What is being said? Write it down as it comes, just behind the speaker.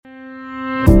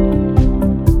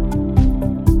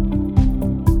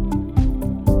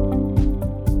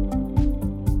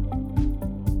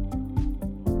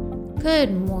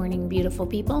Good morning, beautiful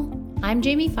people. I'm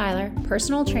Jamie Filer,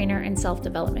 personal trainer and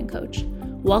self-development coach.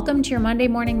 Welcome to your Monday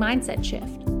morning mindset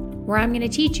shift, where I'm going to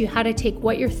teach you how to take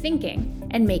what you're thinking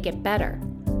and make it better.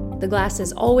 The glass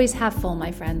is always half full,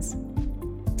 my friends.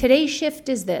 Today's shift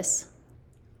is this: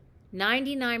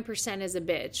 99% is a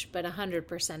bitch, but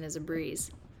 100% is a breeze.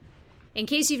 In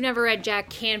case you've never read Jack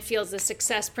Canfield's The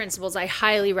Success Principles, I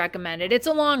highly recommend it. It's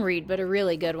a long read, but a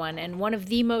really good one. And one of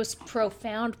the most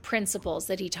profound principles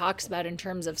that he talks about in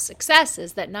terms of success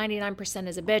is that 99%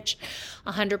 is a bitch,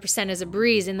 100% is a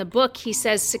breeze. In the book, he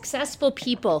says successful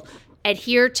people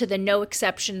adhere to the no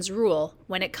exceptions rule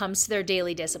when it comes to their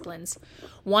daily disciplines.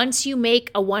 Once you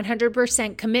make a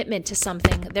 100% commitment to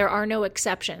something, there are no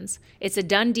exceptions. It's a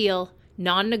done deal,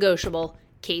 non-negotiable,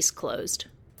 case closed.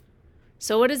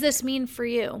 So what does this mean for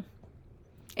you?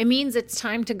 It means it's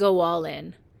time to go all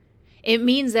in. It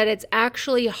means that it's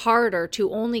actually harder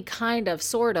to only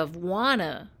sort of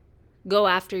wanna go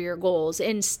after your goals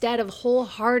instead of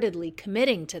wholeheartedly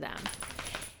committing to them.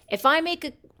 If I make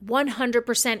a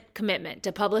 100% commitment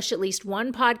to publish at least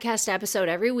one podcast episode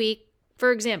every week,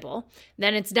 for example,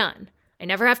 then it's done. I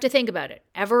never have to think about it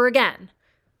ever again.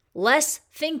 Less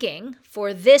thinking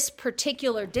for this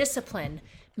particular discipline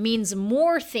means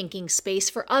more thinking space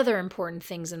for other important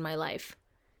things in my life.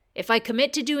 If I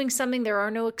commit to doing something, there are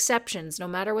no exceptions, no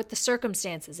matter what the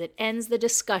circumstances. It ends the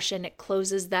discussion. It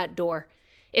closes that door.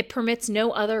 It permits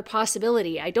no other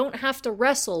possibility. I don't have to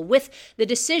wrestle with the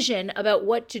decision about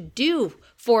what to do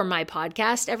for my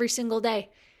podcast every single day.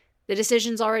 The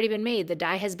decision's already been made. The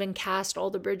die has been cast. All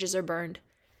the bridges are burned.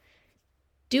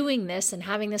 Doing this and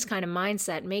having this kind of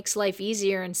mindset makes life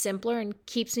easier and simpler and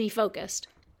keeps me focused.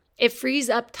 It frees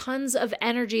up tons of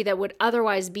energy that would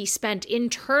otherwise be spent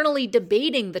internally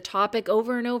debating the topic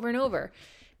over and over and over.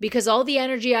 Because all the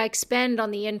energy I expend on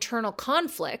the internal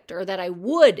conflict, or that I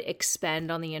would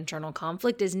expend on the internal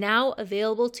conflict, is now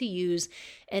available to use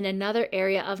in another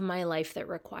area of my life that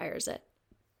requires it.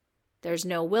 There's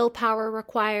no willpower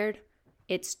required.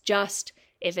 It's just,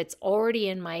 if it's already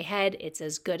in my head, it's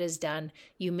as good as done.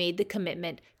 You made the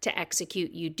commitment to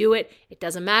execute. You do it. It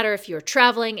doesn't matter if you're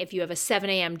traveling, if you have a 7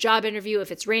 a.m. job interview,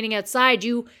 if it's raining outside,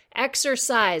 you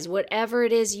exercise whatever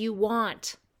it is you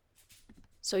want.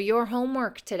 So your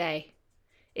homework today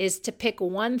is to pick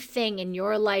one thing in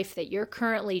your life that you're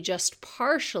currently just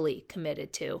partially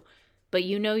committed to, but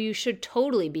you know you should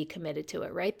totally be committed to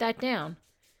it. Write that down.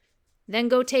 Then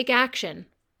go take action.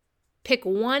 Pick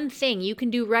one thing you can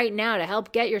do right now to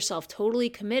help get yourself totally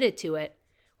committed to it,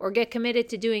 or get committed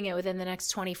to doing it within the next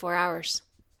 24 hours.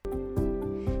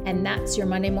 And that's your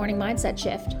Monday morning mindset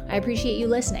shift. I appreciate you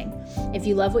listening. If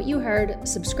you love what you heard,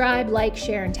 subscribe, like,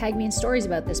 share, and tag me in stories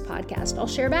about this podcast. I'll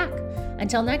share back.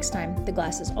 Until next time, the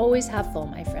glass is always half full,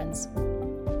 my friends.